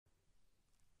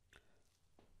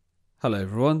Hello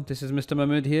everyone, this is Mr.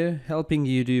 Mahmud here, helping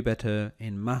you do better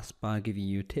in maths by giving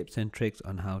you tips and tricks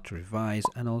on how to revise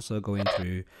and also going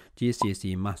through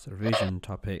GCSE Maths revision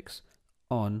topics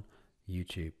on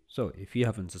YouTube. So if you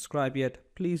haven't subscribed yet,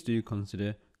 please do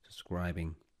consider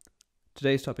subscribing.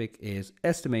 Today's topic is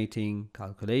estimating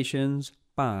calculations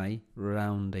by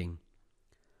rounding.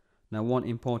 Now, one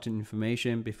important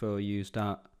information before you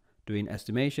start doing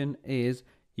estimation is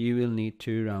you will need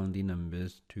to round the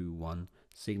numbers to one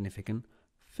significant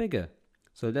figure.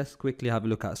 So let's quickly have a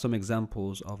look at some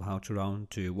examples of how to round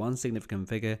to one significant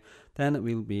figure. Then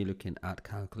we'll be looking at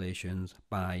calculations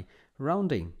by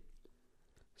rounding.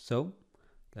 So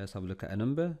let's have a look at a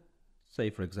number. Say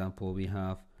for example we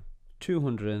have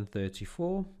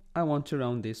 234. I want to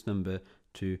round this number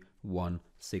to one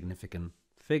significant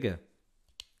figure.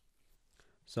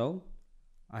 So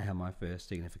I have my first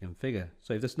significant figure.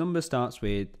 So if this number starts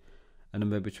with a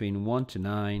number between 1 to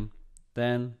 9,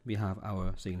 then we have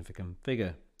our significant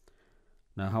figure.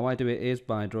 Now how I do it is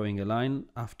by drawing a line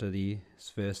after the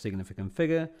first significant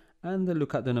figure and then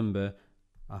look at the number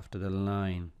after the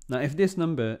line. Now if this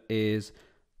number is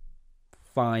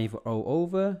 5 or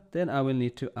over, then I will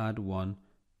need to add 1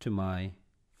 to my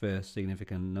first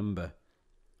significant number.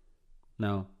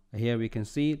 Now here we can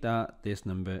see that this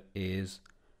number is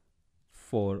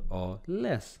 4 or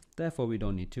less, therefore we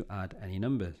don't need to add any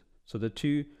numbers. So the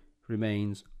 2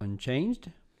 remains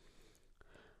unchanged.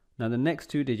 Now the next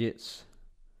two digits,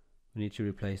 we need to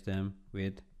replace them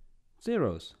with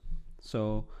zeros.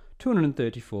 So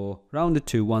 234 rounded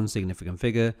to one significant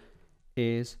figure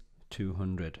is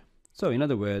 200. So in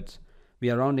other words, we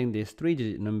are rounding this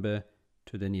 3-digit number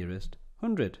to the nearest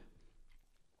 100.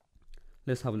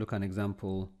 Let's have a look at an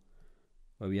example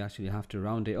where we actually have to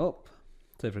round it up.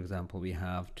 So for example, we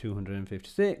have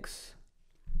 256.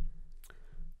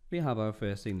 We have our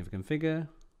first significant figure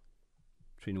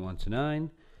between 1 to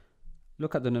 9.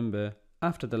 Look at the number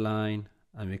after the line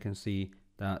and we can see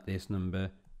that this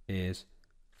number is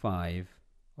 5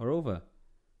 or over.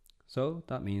 So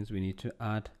that means we need to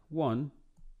add 1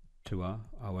 to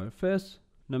our first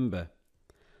number.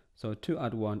 So 2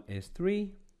 add 1 is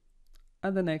 3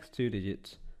 and the next two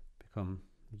digits become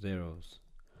zeros.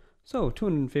 So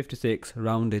 256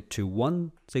 rounded to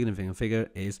one significant figure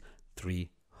is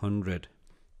 300.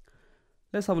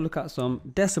 Let's have a look at some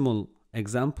decimal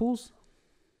examples.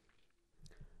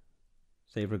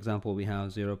 Say for example we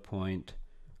have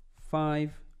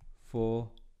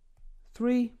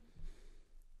 0.543.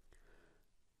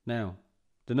 Now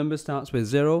the number starts with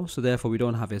 0, so therefore we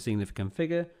don't have a significant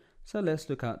figure. So let's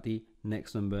look at the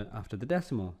next number after the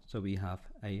decimal. So we have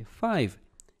a 5.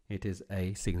 It is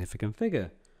a significant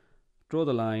figure. Draw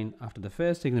the line after the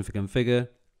first significant figure.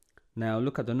 Now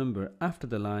look at the number after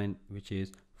the line, which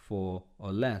is 4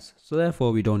 or less. So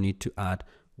therefore we don't need to add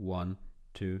 1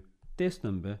 to this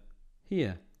number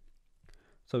here.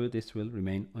 So this will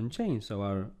remain unchanged. So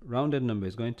our rounded number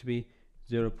is going to be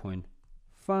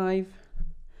 0.5.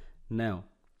 Now,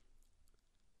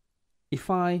 if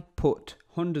I put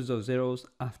hundreds of zeros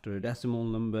after a decimal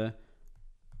number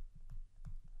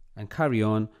and carry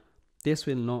on, this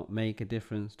will not make a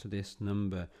difference to this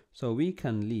number. So we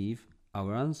can leave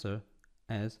our answer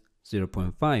as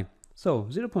 0.5. So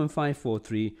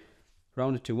 0.543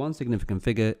 rounded to one significant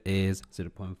figure is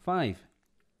 0.5.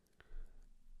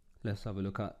 Let's have a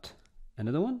look at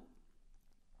another one.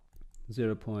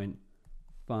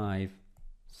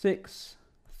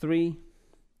 0.563.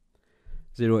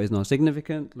 0 is not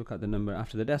significant. Look at the number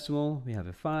after the decimal. We have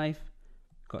a 5.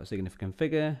 Got a significant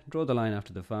figure. Draw the line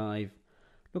after the 5.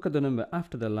 Look at the number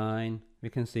after the line. We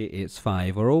can see it's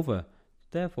 5 or over.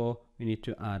 Therefore, we need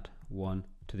to add 1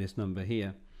 to this number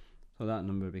here. So that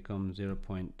number becomes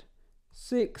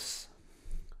 0.6.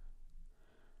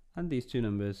 And these two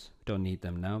numbers, don't need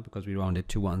them now because we rounded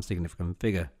to one significant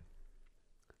figure.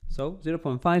 So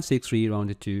 0.563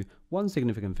 rounded to one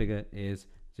significant figure is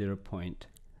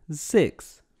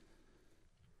 0.6.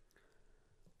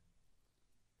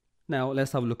 Now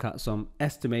let's have a look at some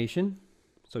estimation.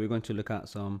 So we're going to look at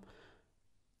some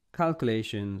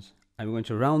calculations and we're going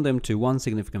to round them to one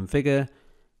significant figure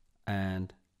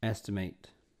and estimate.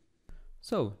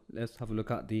 So let's have a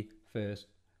look at the first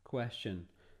question.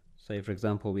 Say for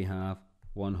example we have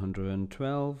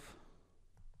 112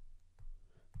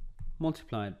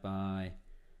 multiplied by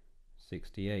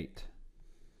 68.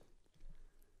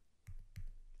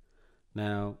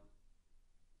 Now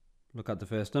look at the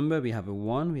first number. We have a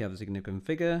 1, we have a significant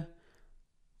figure.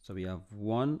 So we have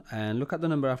 1 and look at the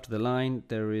number after the line.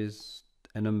 There is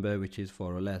a number which is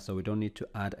 4 or less, so we don't need to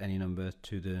add any numbers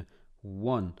to the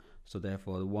 1. So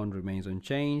therefore the 1 remains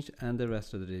unchanged and the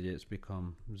rest of the digits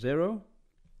become 0.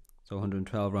 So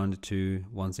 112 rounded to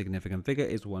one significant figure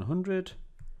is 100.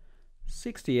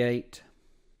 68.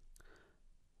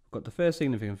 Got the first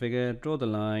significant figure, draw the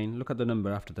line, look at the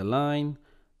number after the line,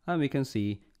 and we can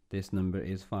see this number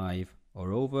is 5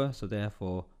 or over, so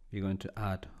therefore we're going to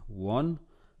add 1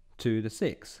 to the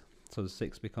 6. So the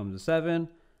 6 becomes a 7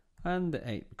 and the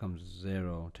 8 becomes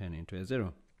 0, turning into a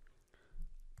 0.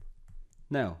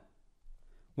 Now,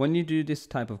 when you do this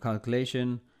type of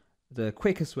calculation, the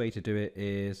quickest way to do it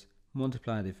is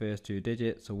multiply the first two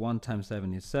digits. So 1 times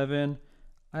 7 is 7,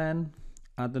 and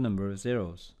add the number of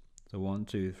zeros. So 1,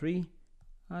 2, 3,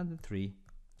 and the 3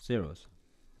 zeros.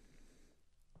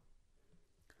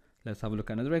 Let's have a look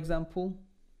at another example.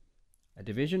 A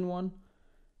division one.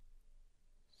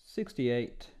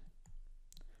 68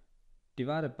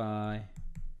 divided by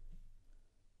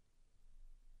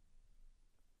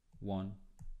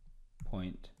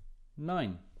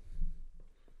 1.9.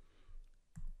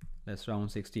 Let's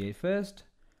round 68 first.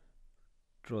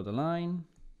 Draw the line.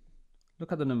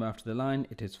 Look at the number after the line.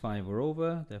 It is 5 or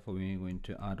over. Therefore, we're going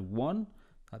to add 1.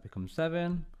 That becomes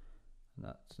 7.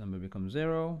 That number becomes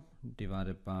 0.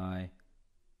 Divided by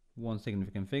one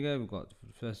significant figure. We've got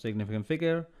the first significant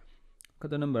figure. Look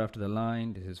at the number after the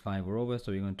line. This is 5 or over.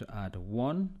 So we're going to add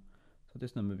 1. So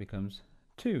this number becomes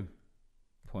 2.0.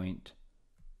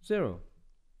 So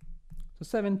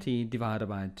 70 divided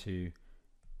by 2.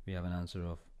 We have an answer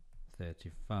of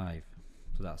 35.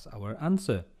 So that's our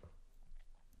answer.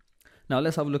 Now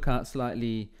let's have a look at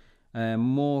slightly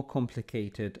more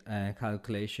complicated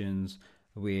calculations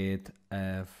with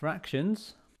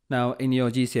fractions. Now in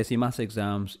your GCSE Maths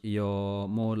exams, you're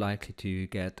more likely to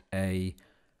get a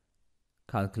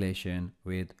calculation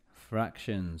with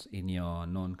fractions in your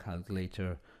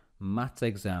non-calculator maths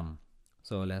exam.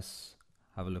 So let's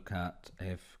have a look at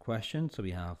a question. So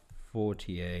we have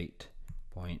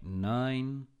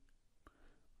 48.9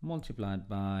 multiplied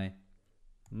by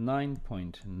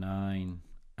 9.9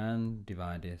 and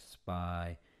divide this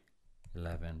by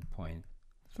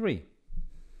 11.3.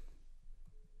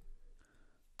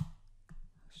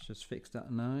 Let's just fix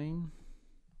that 9.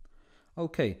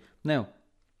 Okay, now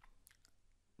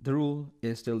the rule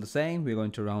is still the same. We're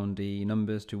going to round the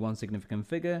numbers to one significant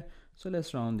figure. So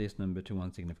let's round this number to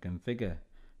one significant figure.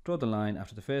 Draw the line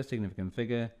after the first significant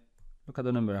figure. Look at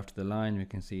the number after the line. We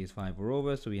can see it's 5 or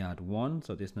over, so we add 1.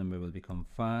 So this number will become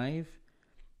 5.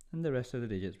 And the rest of the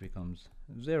digits becomes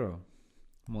 0.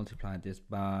 Multiply this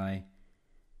by,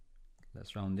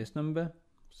 let's round this number.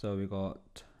 So we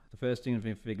got the first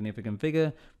significant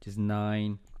figure, which is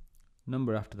 9.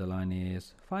 Number after the line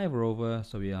is 5 or over,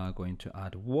 so we are going to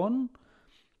add 1.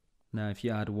 Now if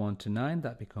you add 1 to 9,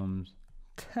 that becomes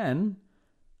 10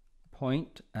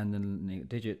 point, and then the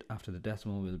digit after the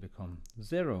decimal will become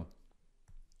 0.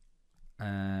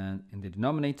 And in the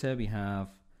denominator we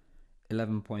have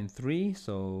 11.3,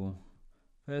 so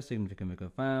first significant figure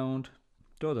found,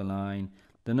 draw the line,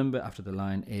 the number after the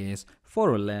line is 4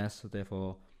 or less, so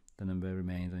therefore the number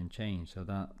remains unchanged, so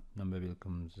that number will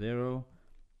become 0,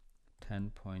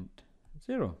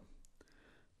 10.0.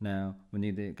 Now when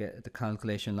you get the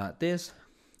calculation like this,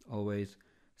 always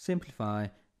simplify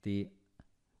the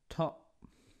top.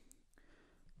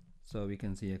 So we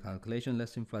can see a calculation.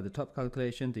 Let's simplify the top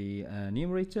calculation. The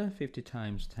numerator, 50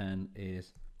 times 10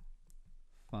 is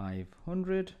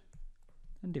 500,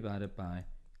 and divided by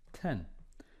 10.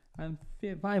 And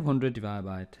 500 divided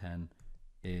by 10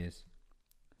 is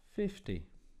 50.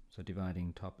 So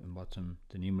dividing top and bottom,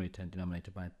 the numerator and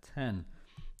denominator, by 10.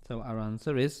 So our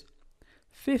answer is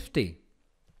 50.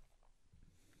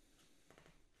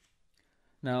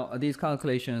 Now these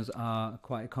calculations are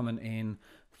quite common in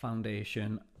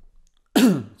foundation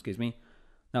excuse me.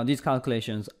 Now these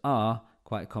calculations are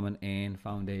quite common in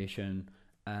foundation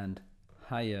and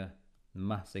higher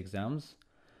maths exams.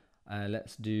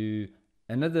 Let's do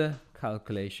another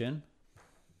calculation.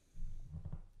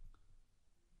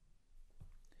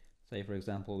 Say for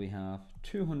example we have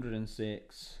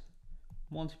 206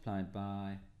 multiplied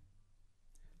by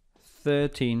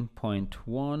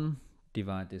 13.1,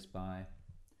 divide this by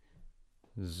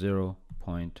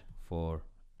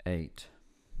 0.48.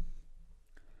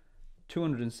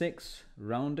 206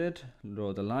 rounded,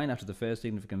 draw the line after the first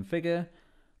significant figure.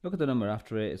 Look at the number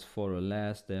after it, it's 4 or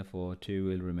less, therefore 2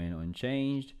 will remain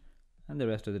unchanged, and the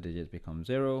rest of the digits become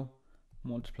 0.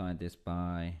 Multiply this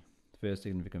by the first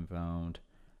significant found,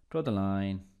 draw the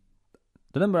line.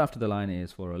 The number after the line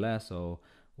is 4 or less, so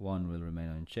 1 will remain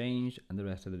unchanged, and the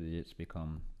rest of the digits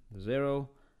become 0.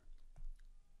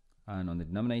 And on the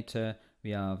denominator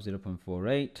we have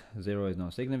 0.48. 0 is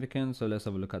not significant, so let's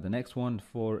have a look at the next one.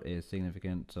 4 is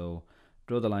significant, so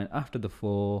draw the line after the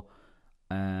 4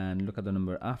 and look at the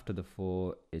number after the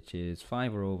 4, which is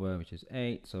 5 over, which is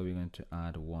 8. So we're going to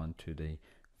add 1 to the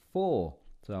 4.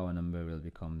 So our number will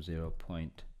become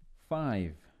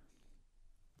 0.5.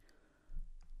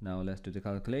 Now let's do the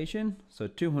calculation. So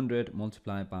 200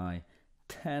 multiplied by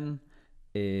 10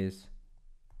 is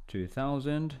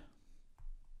 2000.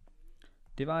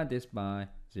 Divide this by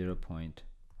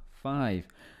 0.5.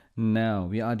 Now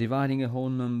we are dividing a whole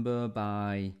number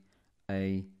by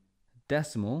a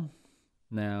decimal.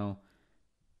 Now,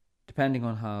 depending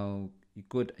on how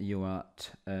good you are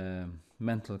at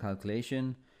mental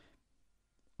calculation,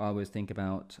 I always think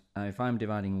about if I'm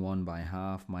dividing 1 by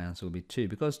half, my answer will be 2,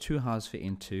 because 2 halves fit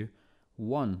into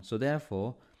 1. So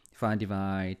therefore, if I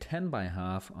divide 10 by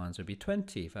half, my answer will be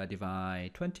 20. If I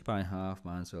divide 20 by half,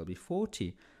 my answer will be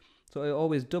 40. So it's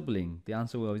always doubling. The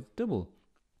answer will always double.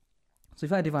 So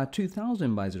if I divide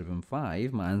 2000 by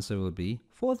 0.5, my answer will be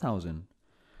 4000.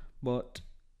 But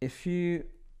if you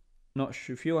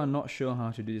are not sure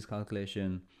how to do this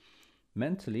calculation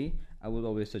mentally, I would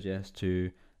always suggest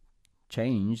to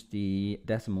change the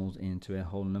decimals into a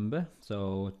whole number.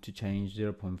 So to change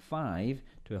 0.5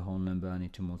 to a whole number, I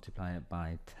need to multiply it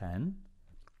by 10.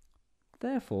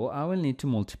 Therefore, I will need to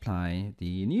multiply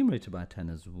the numerator by 10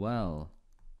 as well.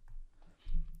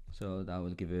 So that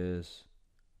will give us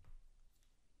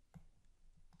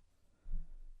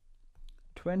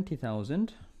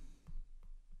 20,000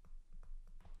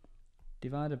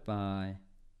 divided by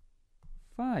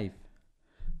 5.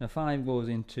 Now 5 goes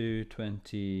into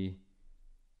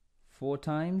 24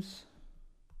 times,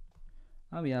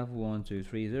 and we have 1, 2,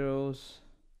 3 zeros.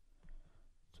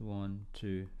 So 1,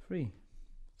 2, 3.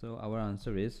 So our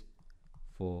answer is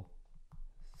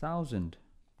 4,000.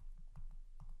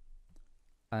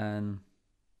 And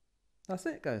that's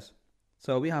it, guys.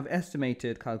 So we have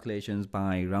estimated calculations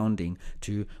by rounding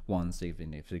to one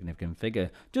significant figure.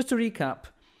 Just to recap,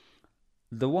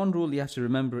 the one rule you have to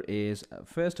remember is,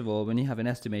 first of all, when you have an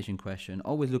estimation question,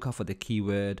 always look out for the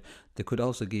keyword. They could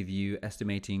also give you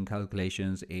estimating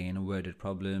calculations in worded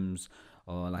problems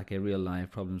or like a real life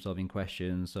problem solving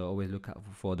question. So always look out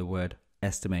for the word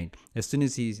estimate. As soon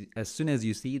as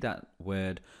you see that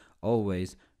word,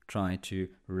 always try to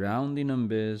round the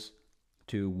numbers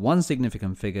to one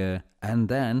significant figure and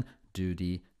then do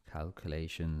the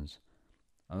calculations.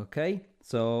 Okay,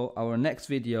 so our next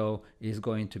video is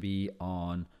going to be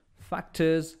on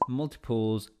factors,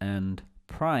 multiples and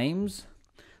primes.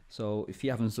 So if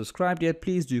you haven't subscribed yet,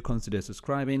 please do consider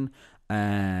subscribing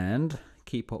and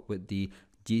keep up with the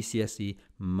GCSE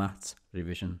Maths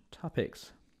revision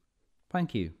topics.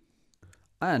 Thank you.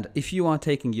 And if you are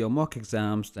taking your mock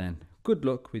exams, then good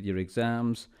luck with your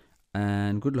exams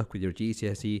and good luck with your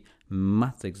GCSE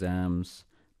Maths exams.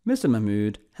 Mr.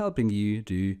 Mahmud helping you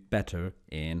do better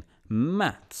in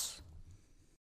maths.